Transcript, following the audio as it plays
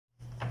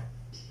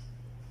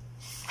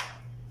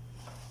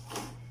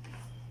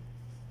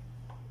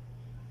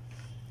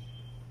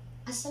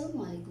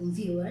Assalamualaikum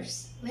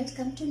viewers,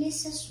 welcome to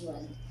Nissa's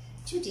World.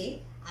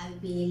 Today I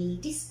will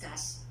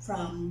discuss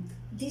from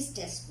this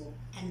textbook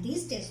and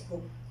this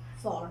textbook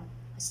for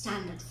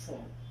standard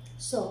 4.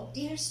 So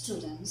dear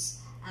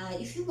students,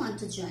 if you want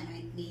to join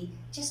with me,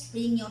 just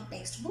bring your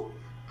textbook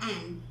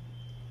and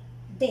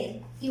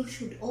then you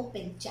should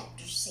open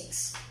chapter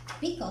 6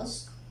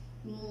 because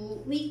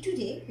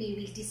today we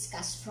will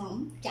discuss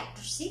from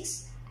chapter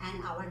 6 and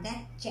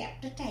that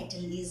chapter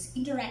title is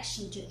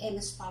Introduction to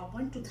MS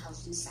PowerPoint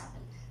 2007.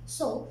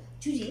 So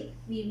today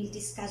we will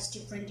discuss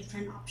different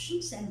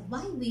options and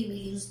why we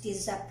will use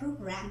this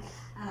program.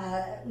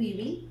 We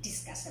will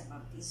discuss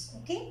about this.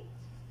 Okay,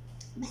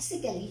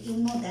 basically you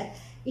know that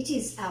it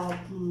is our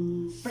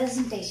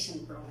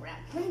presentation program.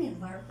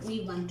 Whenever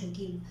we want to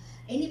give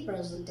any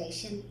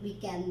presentation, we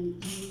can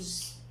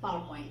use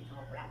PowerPoint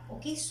program.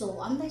 Okay, so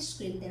on the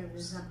screen there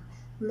is a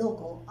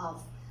logo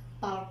of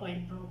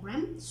PowerPoint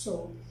program.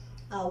 So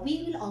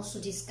we will also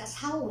discuss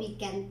how we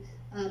can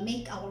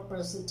make our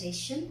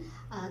presentation,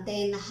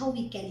 then how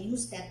we can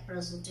use that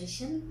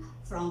presentation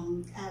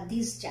from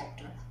this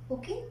chapter.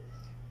 Okay,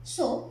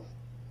 so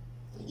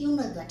you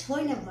know that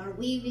whenever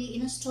we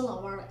will install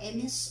our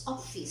MS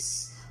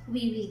Office,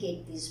 we will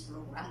get this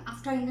program.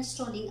 After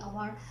installing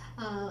our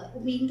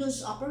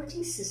Windows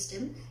operating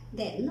system,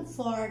 then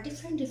for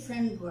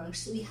different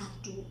works we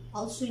have to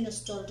also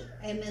install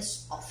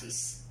MS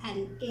Office,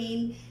 and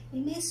in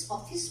MS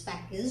Office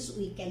package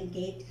we can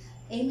get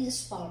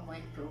MS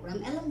PowerPoint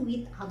program along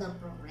with other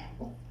program.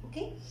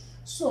 Okay,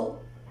 so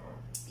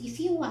if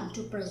you want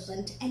to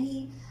present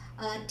any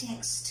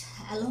text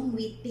along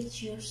with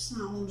pictures,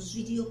 sounds,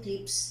 video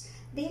clips,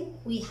 then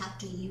we have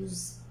to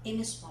use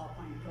MS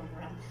PowerPoint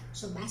program.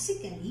 So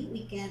basically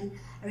we can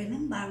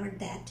remember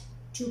that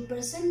to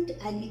present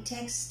any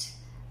text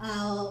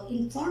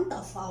in front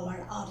of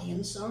our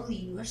audience or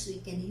viewers, we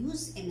can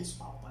use MS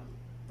PowerPoint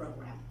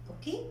program.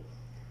 Okay,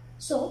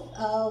 so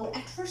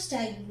at first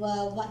I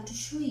want to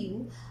show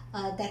you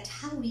that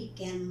how we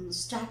can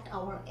start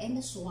our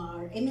MS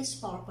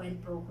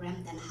PowerPoint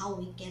program, then how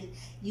we can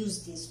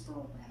use this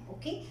program.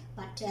 Okay,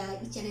 but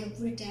each and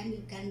every time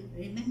you can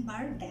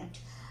remember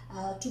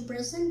that to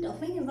present,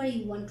 whenever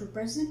you want to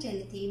present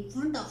anything in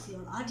front of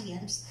your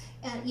audience,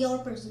 your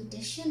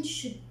presentation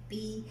should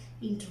be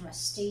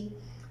interesting,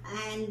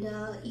 and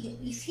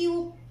if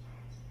you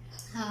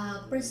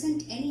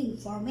present any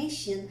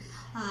information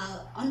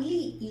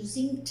only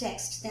using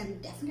text, then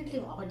definitely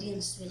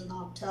audience will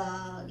not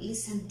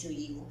listen to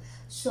you.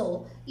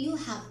 So you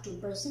have to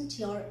present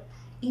your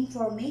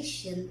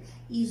information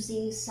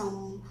using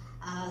some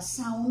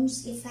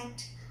sounds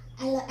effect,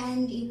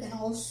 and you can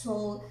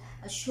also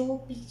show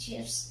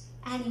pictures,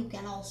 and you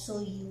can also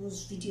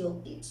use video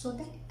clips so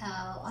that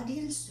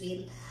audience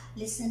will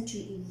listen to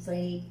you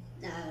very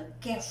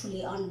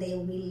carefully and they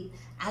will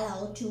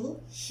allow to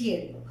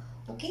hear you.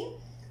 Okay,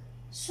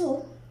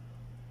 so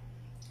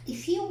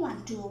if you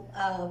want to,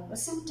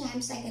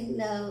 sometimes I can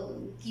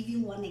give you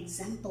one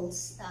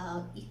examples.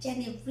 Each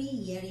and every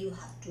year you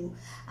have to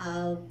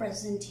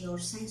present your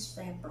science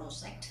fair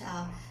project.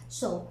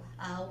 So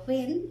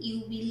when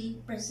you will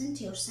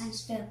present your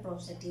science fair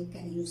project, you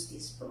can use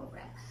this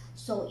program.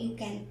 So you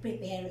can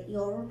prepare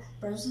your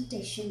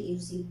presentation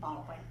using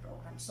PowerPoint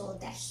program. So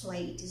that's why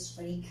it is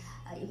very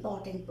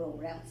important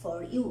program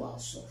for you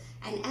also.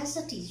 And as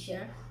a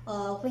teacher,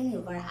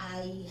 whenever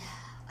I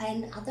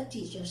and other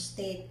teachers,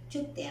 they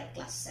took their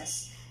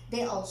classes,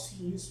 they also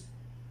use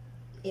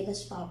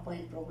MS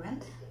PowerPoint program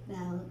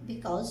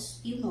because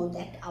you know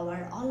that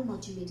our all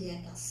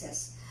multimedia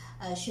classes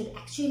should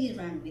actually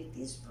run with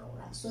this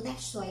program. So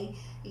that's why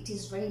it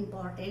is very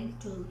important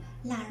to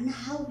learn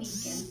how we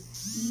can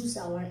use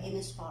our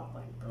MS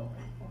PowerPoint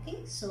program.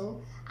 Okay,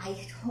 so I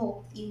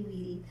hope you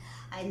will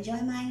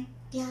enjoy my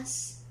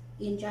class,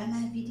 enjoy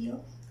my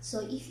video.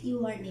 So if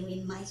you are new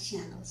in my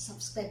channel,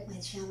 subscribe my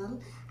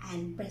channel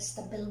and press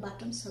the bell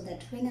button so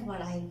that whenever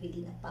I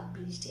will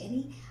publish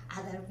any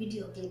other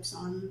video clips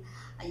on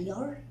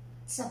your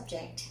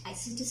subject,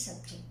 ICT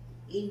subject,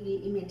 you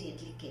will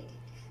immediately get it.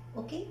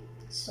 Okay,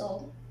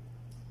 so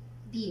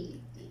be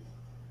with me.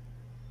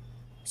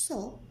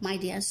 So my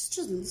dear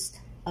students,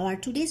 our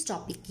today's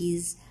topic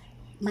is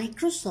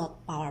Microsoft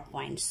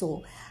PowerPoint.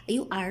 So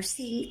you are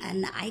seeing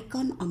an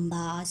icon on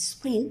the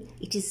screen.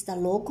 It is the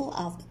logo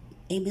of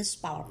MS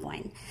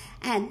PowerPoint,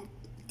 and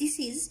this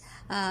is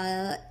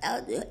in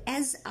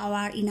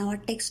our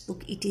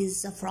textbook it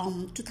is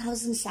from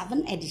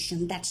 2007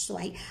 edition. That's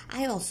why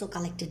I also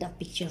collected a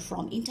picture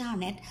from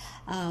internet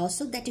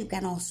so that you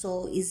can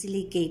also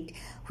easily get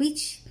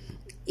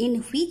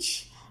in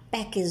which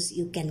package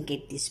you can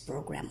get this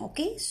program.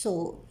 Okay,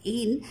 so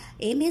in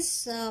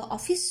MS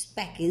Office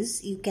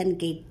package you can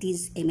get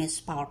this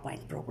MS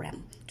PowerPoint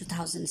program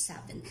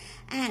 2007,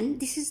 and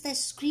this is the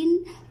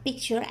screen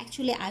picture.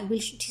 Actually I will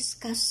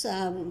discuss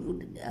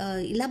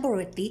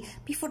elaborately.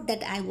 Before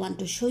that I want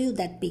to show you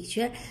that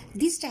picture.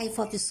 This type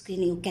of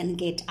screen you can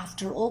get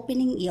after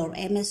opening your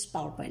MS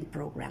PowerPoint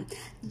program.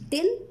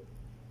 Then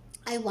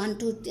I want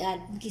to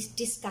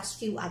discuss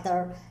few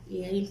other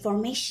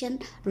information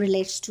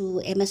relates to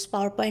MS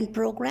PowerPoint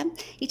program.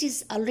 It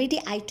is already,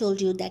 I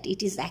told you that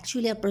it is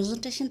actually a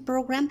presentation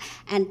program,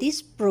 and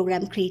this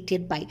program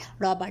created by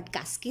Robert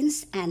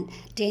Gaskins and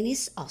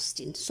Dennis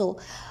Austin. So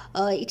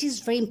it is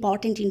very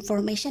important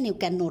information. You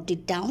can note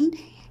it down.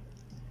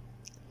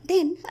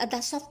 Then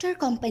the software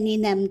company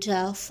named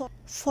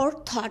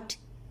Forethought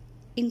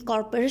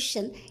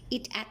Incorporation,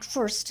 it at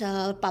first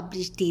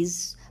published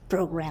this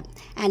program,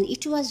 and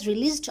it was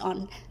released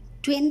on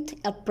 20th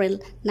April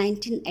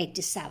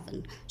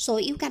 1987. So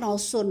you can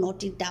also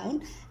note it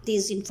down.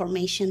 These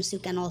informations you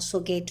can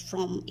also get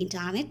from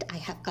internet. I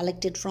have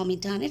collected from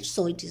internet,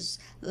 so it is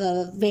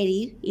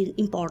very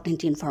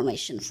important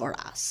information for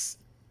us.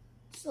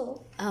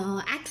 So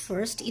at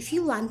first, if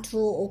you want to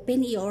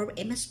open your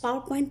MS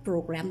PowerPoint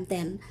program,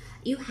 then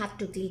you have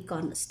to click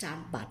on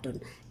Start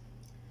button.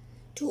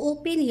 To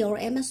open your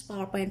MS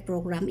PowerPoint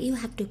program, you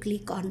have to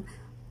click on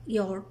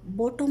your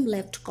bottom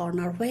left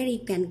corner where you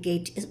can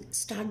get a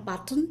Start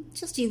button.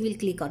 Just you will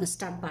click on a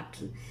Start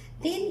button.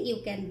 Then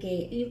you can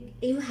get,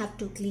 you have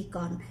to click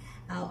on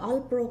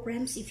all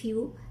programs. If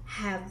you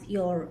have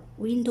your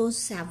Windows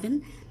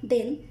 7,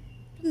 then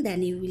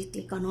you will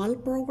click on all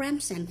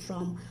programs, and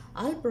from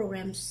all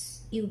programs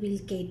you will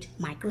get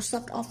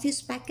Microsoft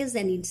Office package,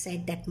 and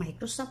inside that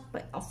Microsoft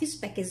Office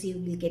package you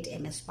will get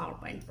MS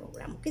PowerPoint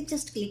program. Okay,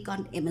 just click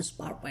on MS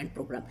PowerPoint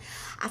program.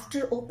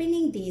 After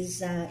opening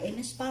this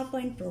MS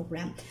PowerPoint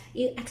program,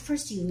 at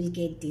first you will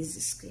get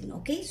this screen.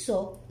 Okay,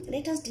 so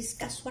let us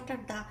discuss what are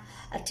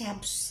the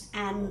tabs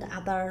and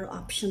other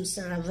options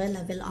are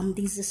available on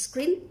this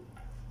screen.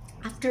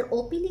 After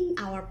opening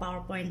our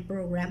PowerPoint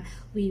program,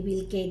 we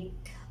will get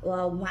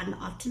one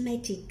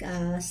automatic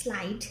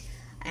slide,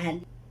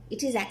 and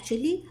it is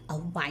actually a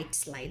white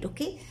slide.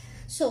 Okay,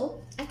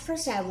 so at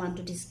first I want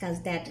to discuss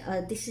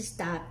that this is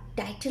the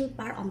title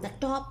bar. On the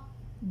top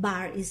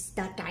bar is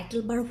the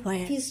title bar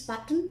where Office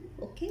button.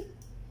 Okay,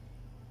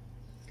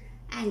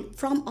 and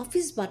from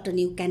Office button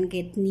you can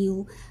get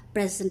new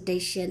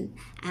presentation,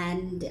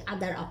 and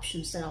other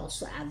options are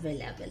also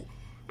available.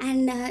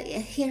 And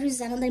here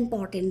is another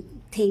important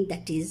thing,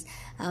 that is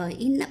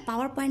in a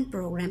PowerPoint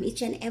program,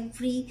 each and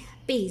every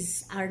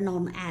page are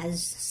known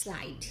as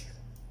slide.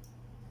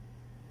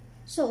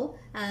 So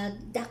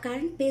the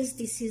current page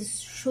this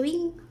is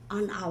showing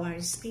on our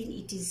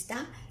screen, it is the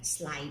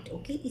slide.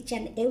 Okay, each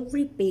and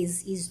every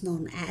page is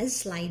known as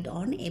slide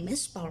on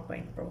MS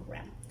PowerPoint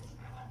program.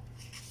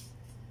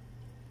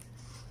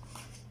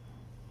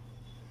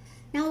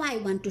 Now I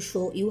want to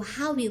show you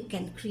how you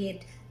can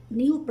create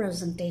new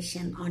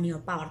presentation on your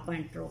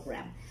PowerPoint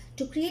program.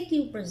 To create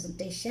new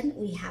presentation,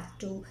 we have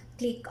to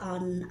click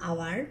on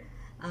our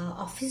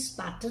Office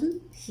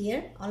button.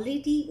 Here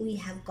already we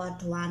have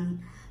got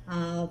one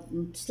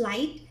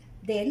slide.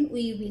 Then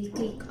we will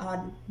click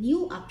on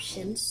new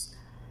options.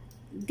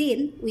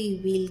 Then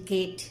we will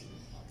get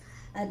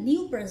a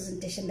new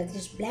presentation, that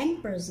is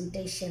blank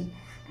presentation,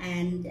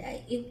 and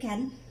you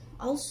can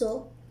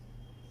also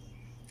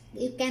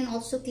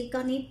click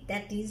on it.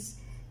 That is,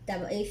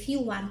 if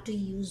you want to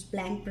use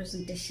blank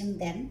presentation,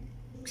 then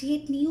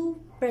create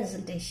new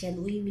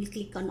presentation. We will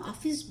click on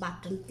Office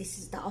button. This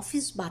is the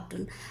Office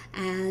button,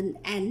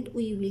 and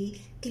we will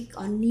click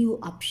on new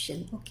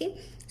option. Okay,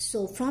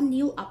 so from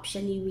new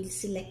option you will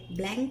select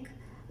blank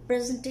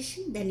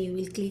presentation. Then you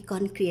will click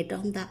on create.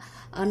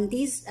 On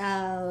this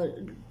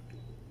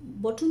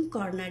bottom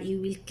corner you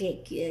will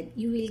click,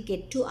 you will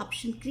get two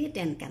options, create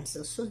and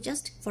cancel. So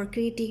just for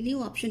creating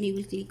new option you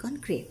will click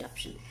on create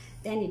option,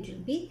 then it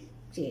will be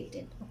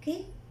created.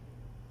 Okay,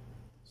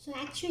 so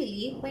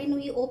actually when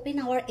we open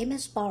our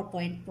MS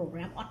PowerPoint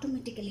program,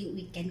 automatically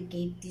we can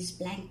get this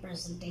blank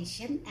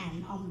presentation,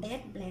 and on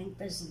that blank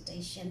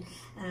presentation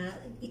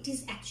it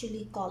is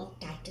actually called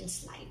title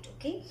slide.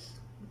 Okay,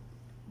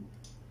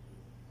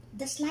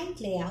 the slide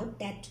layout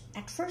that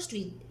at first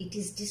it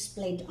is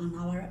displayed on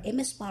our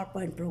MS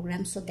PowerPoint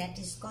program, so that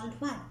is called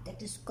what?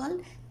 That is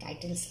called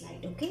title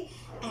slide. Okay,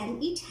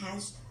 and it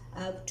has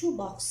two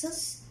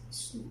boxes.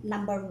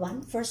 Number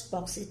one, first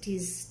box, it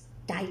is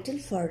title,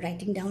 for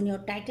writing down your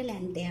title,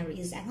 and there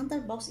is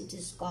another box, it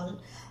is called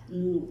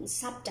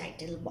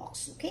subtitle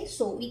box. Okay,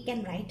 so we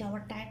can write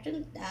our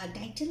title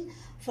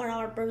for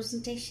our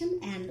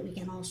presentation, and we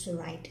can also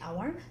write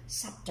our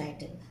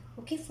subtitle.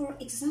 Okay, for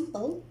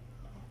example,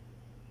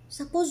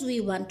 suppose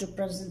we want to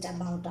present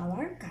about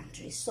our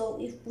country,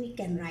 so if we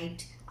can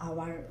write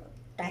our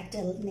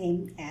title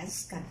name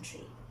as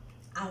country,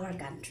 our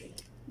country.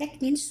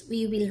 That means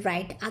we will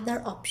write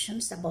other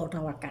options about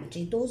our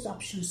country. Those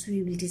options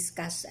we will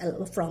discuss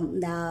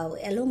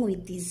along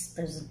with this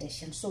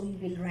presentation. So we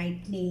will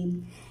write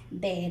name,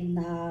 then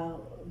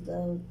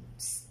the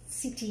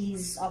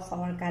cities of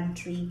our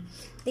country.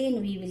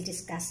 Then we will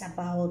discuss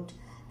about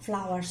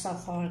flowers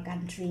of our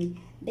country.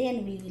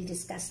 Then we will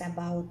discuss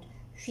about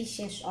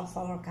fishes of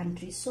our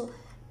country. So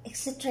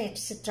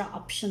etc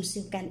options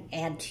you can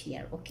add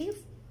here. Okay,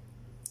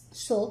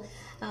 so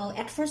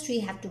at first we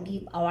have to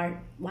give our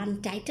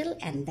one title,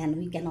 and then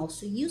we can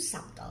also use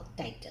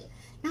subtitle.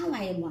 Now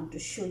I want to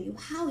show you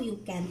how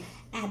you can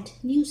add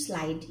new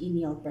slide in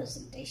your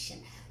presentation.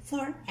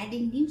 For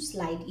adding new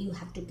slide, you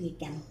have to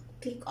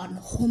click on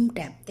Home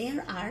tab.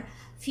 There are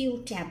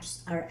few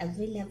tabs are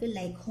available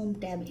like Home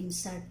tab,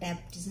 Insert tab,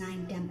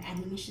 Design tab,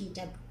 Animation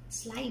tab,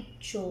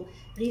 Slideshow,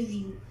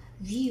 Review,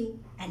 View,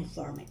 and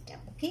Format tab.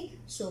 Okay,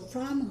 so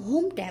from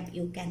Home tab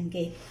you can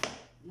get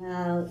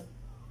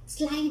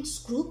Slides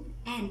group,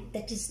 and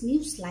that is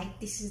new slide.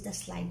 This is the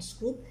Slides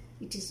group.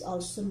 It is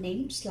also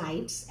named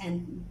Slides,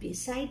 and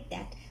beside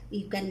that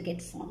you can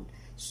get font.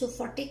 So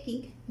for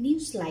taking new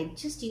slide,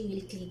 just you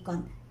will click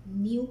on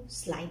New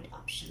Slide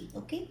option.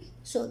 Okay,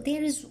 so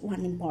there is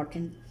one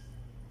important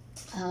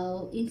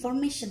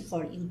information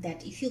for you,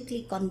 that if you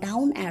click on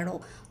down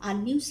arrow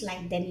on new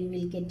slide, then you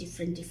will get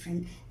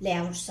different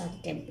layouts or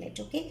template.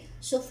 Okay,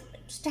 so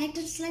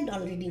title slide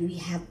already we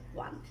have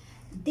one.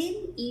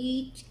 Then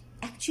it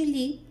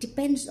actually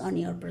depends on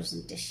your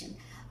presentation,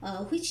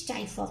 which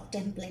type of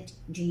template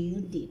do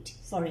you need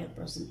for your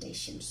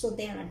presentation. So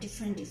there are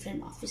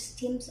different office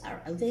themes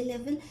are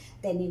available.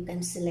 Then you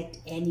can select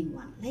any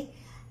one. Like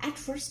at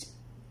first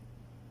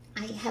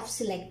I have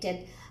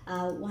selected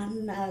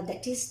one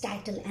that is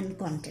title and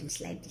content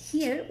slide.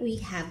 Here we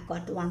have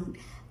got one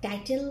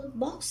title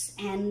box,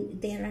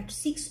 and there are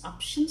 6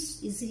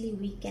 options. Easily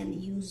we can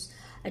use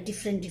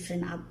different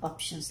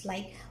options,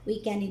 like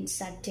we can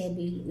insert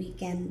table, we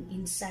can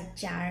insert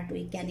chart,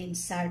 we can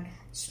insert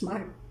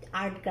smart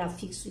art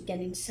graphics, we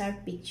can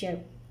insert picture.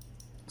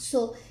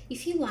 So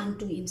if you want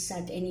to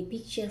insert any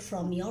picture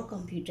from your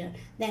computer,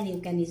 then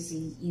you can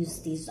easily use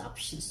these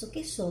options.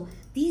 Okay, so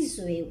this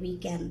way we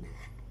can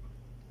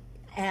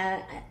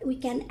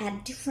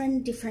add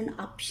different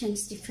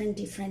options,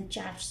 different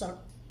charts or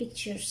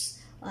pictures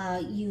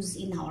use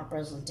in our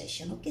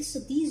presentation. Okay, so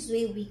this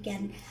way we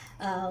can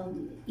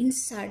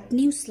insert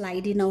new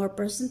slide in our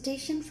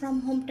presentation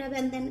from Home tab,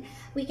 and then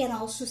we can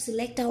also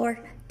select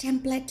our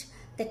template.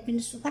 That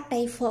means what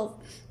type of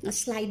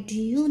slide do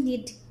you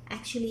need.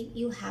 Actually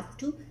you have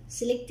to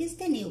select this,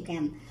 then you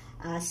can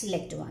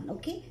select one.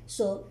 Okay,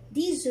 so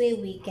this way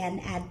we can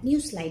add new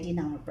slide in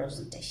our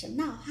presentation.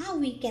 Now how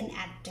we can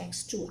add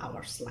text to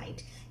our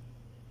slide?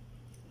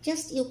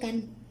 Just you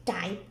can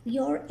type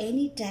your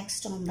any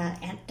text on the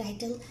ad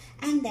title,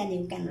 and then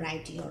you can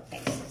write your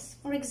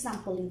text. For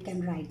example, you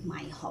can write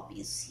my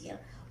hobbies here.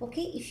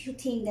 Okay, if you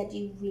think that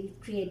you will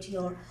create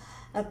your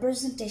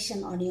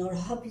presentation on your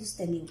hobbies,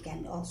 then you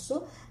can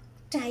also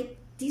type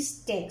this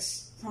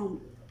text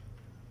from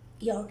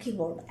your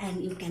keyboard,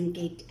 and you can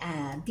get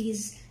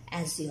this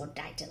as your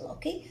title.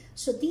 Okay,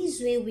 so this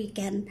way we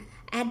can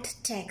add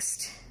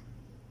text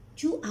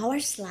to our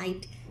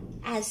slide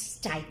as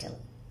title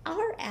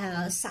or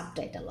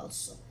subtitle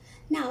also.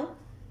 Now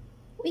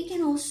we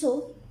can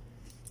also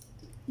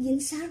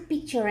insert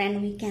picture,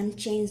 and we can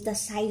change the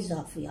size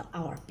of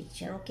our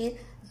picture. Okay,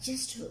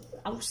 just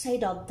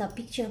outside of the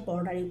picture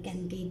border you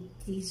can get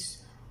these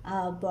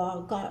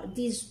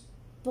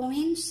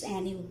points,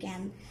 and you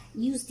can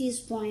use these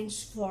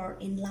points for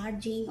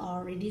enlarging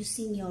or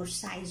reducing your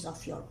size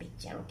of your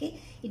picture.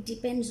 Okay, it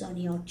depends on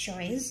your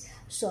choice.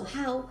 So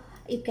how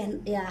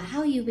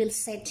you will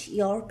set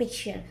your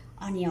picture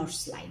on your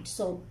slide.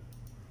 So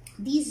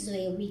this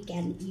way we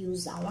can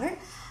use our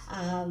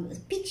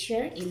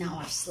picture in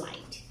our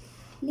slide.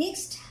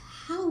 Next,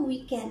 how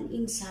we can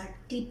insert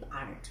clip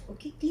art.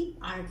 Okay, clip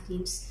art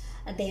means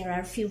there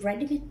are few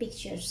ready-made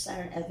pictures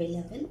are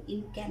available.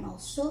 You can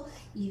also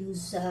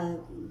use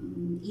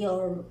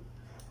your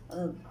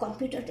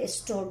computer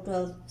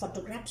stored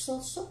photographs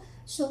also.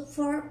 So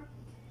for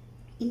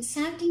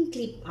inserting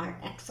clip art,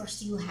 at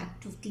first you have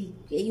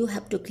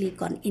to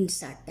click on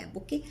Insert tab.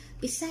 Okay,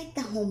 beside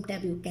the Home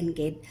tab you can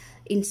get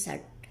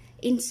Insert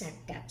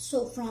tab.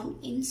 So from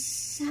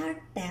Insert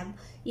tab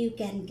you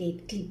can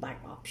get clip art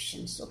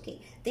options.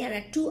 Okay, there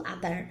are 2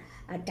 other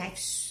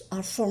types or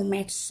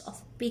formats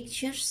of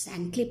pictures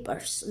and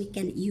clippers we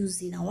can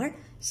use in our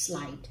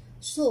slide.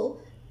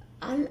 So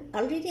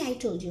already I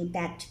told you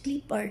that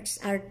clip arts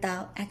are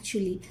the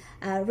actually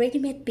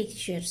ready-made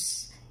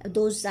pictures.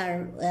 Those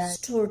are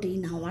stored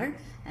in our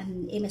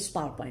MS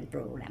PowerPoint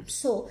program.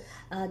 So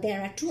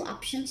there are 2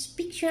 options.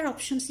 Picture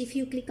options. If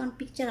you click on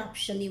picture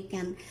option, you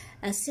can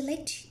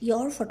select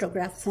your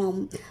photograph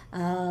from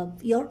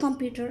your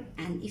computer,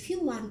 and if you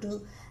want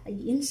to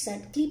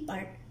insert clip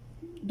art,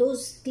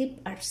 those clip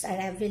arts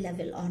are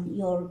available on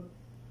your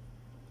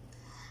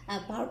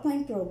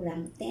PowerPoint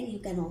program, then you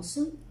can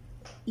also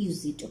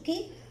use it.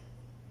 Okay,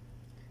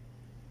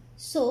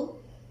 so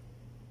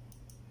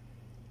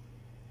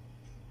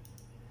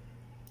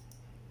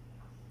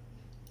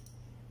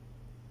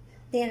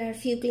there are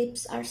few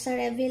clips arts are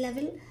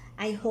available.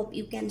 I hope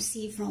you can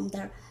see from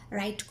the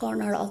right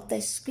corner of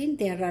the screen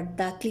there are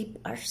the clip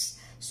arts.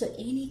 So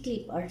any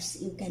clip arts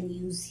you can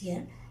use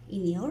here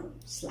in your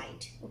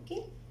slide.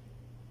 Okay,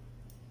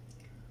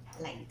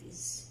 like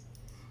this.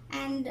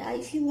 And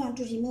if you want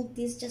to remove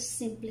this, just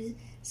simply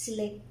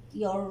select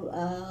your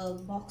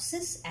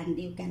boxes, and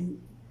you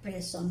can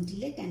press on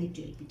delete and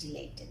it will be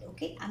deleted.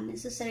 Okay,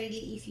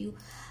 unnecessarily if you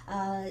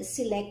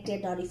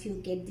selected or if you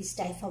get this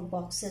type of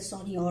boxes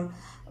on your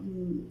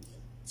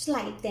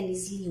slide, then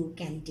easily you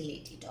can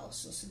delete it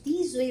also. So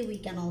this way we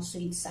can also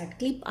insert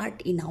clip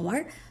art in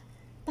our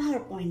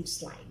PowerPoint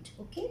slide.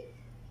 Okay,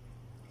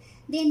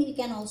 then we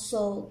can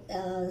also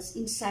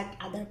insert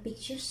other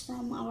pictures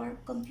from our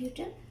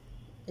computer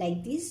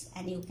like this,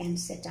 and you can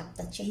set up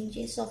the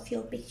changes of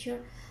your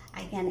picture.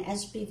 I can,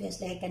 as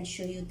previously, I can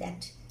show you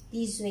that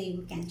this way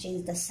you can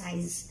change the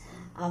size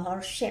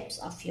or shapes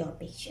of your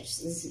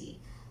pictures easily.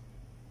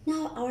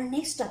 Now our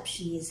next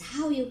option is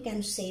how you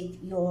can save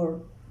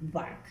your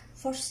work.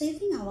 For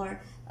saving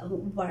our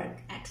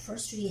work, at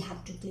first we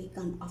have to click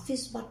on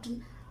Office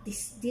button.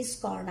 This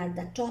corner,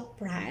 the top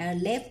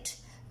left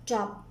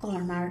top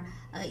corner,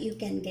 you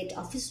can get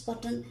Office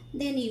button.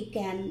 Then you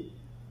can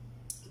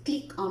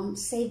click on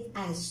Save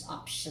As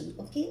option.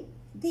 Okay,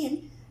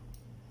 then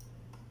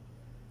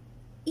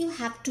you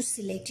have to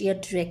select your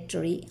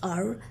directory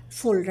or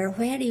folder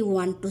where you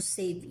want to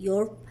save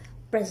your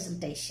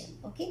presentation.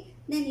 Okay,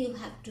 then you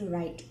have to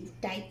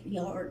type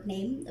your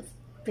name,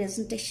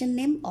 presentation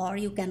name, or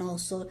you can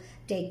also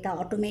take the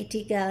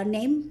automatic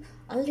name.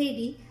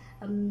 Already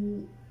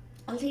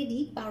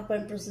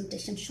PowerPoint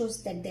presentation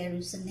shows that there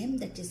is a name,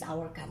 that is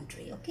our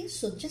country. Okay,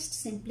 so just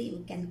simply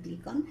you can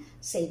click on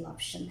Save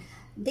option.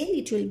 Then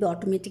it will be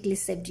automatically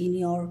saved in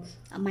your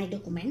My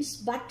Documents.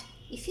 But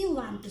if you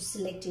want to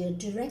select your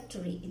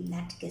directory, in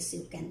that case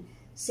you can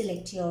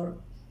select your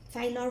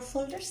file or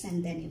folders,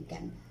 and then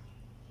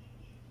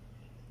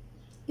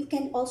you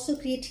can also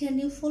create a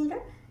new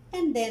folder,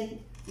 and then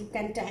you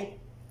can type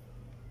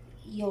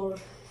your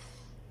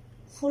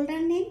folder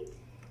name,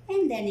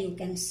 and then you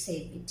can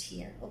save it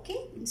here.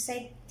 Okay,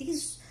 inside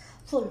this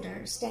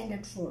folder,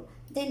 standard 4,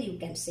 then you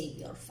can save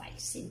your file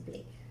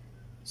simply.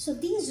 So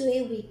this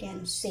way we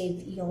can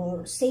save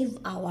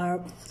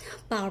our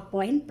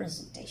PowerPoint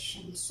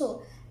presentation.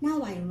 So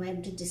now I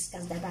want to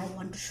discuss that. I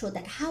want to show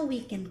that how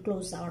we can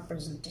close our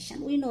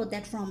presentation. We know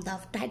that from the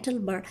title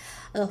bar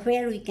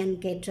where we can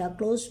get a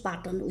close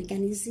button, we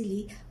can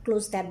easily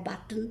close that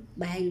button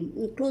by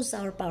close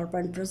our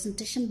PowerPoint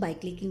presentation by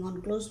clicking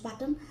on close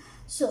button.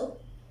 So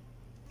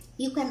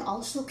you can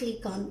also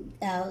click on,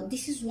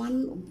 this is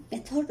one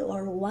method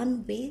or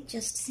one way,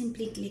 just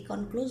simply click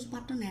on close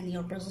button and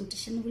your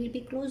presentation will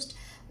be closed.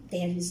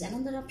 There is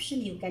another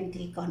option, you can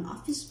click on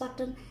Office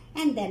button,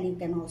 and then you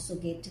can also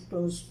get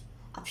close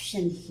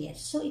option here.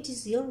 So it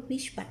is your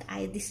wish, but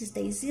this is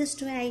the easiest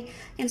way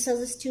I can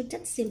suggest you,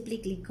 that simply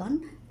click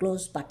on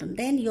close button,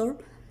 then your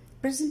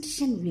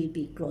presentation will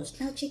be closed.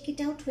 Now check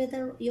it out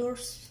whether your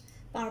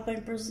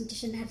PowerPoint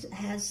presentation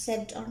has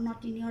saved or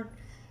not in your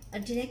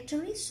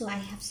directory. So I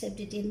have saved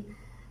it in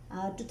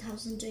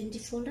 2020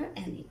 folder,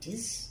 and it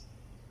is,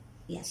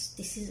 yes,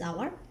 this is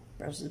our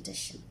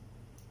presentation.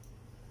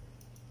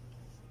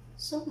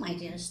 So my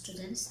dear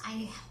students,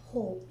 I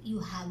hope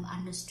you have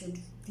understood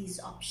these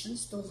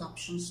options, those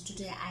options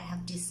today I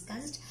have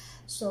discussed.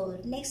 So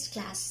next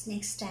class,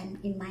 next time,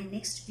 in my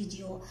next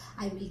video,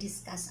 I will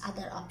discuss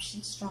other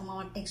options from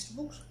our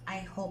textbooks. I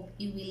hope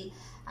you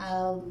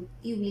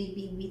will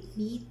be with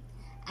me.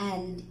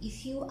 And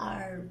if you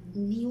are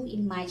new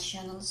in my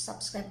channel,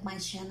 subscribe my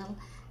channel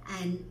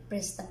and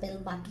press the bell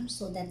button,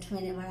 so that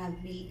whenever I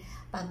will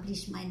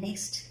publish my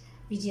next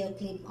video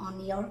clip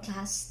on your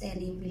class, then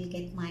you will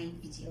get my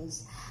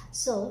videos.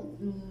 So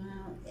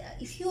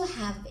if you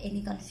have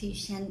any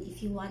confusion,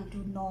 if you want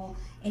to know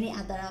any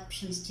other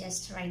options,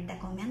 just write the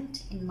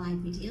comment in my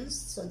videos,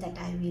 so that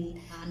I will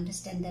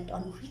understand that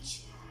on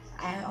which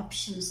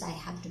options I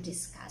have to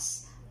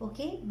discuss.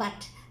 Okay,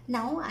 but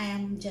now I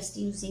am just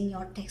using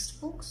your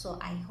textbook, so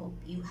I hope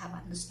you have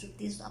understood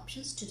these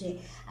options. Today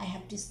I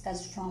have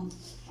discussed from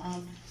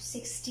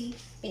 60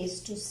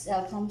 page to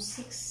from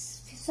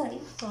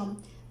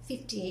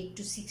 58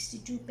 to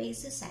 62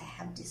 pages I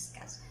have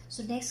discussed.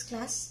 So next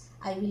class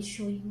I will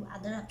show you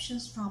other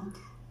options from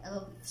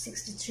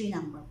 63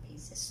 number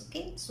pages.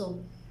 Okay,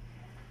 so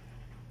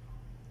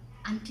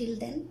until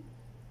then,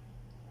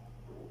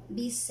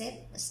 be safe,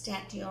 stay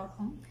at your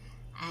home,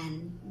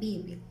 and be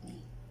with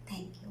me.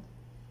 Thank you.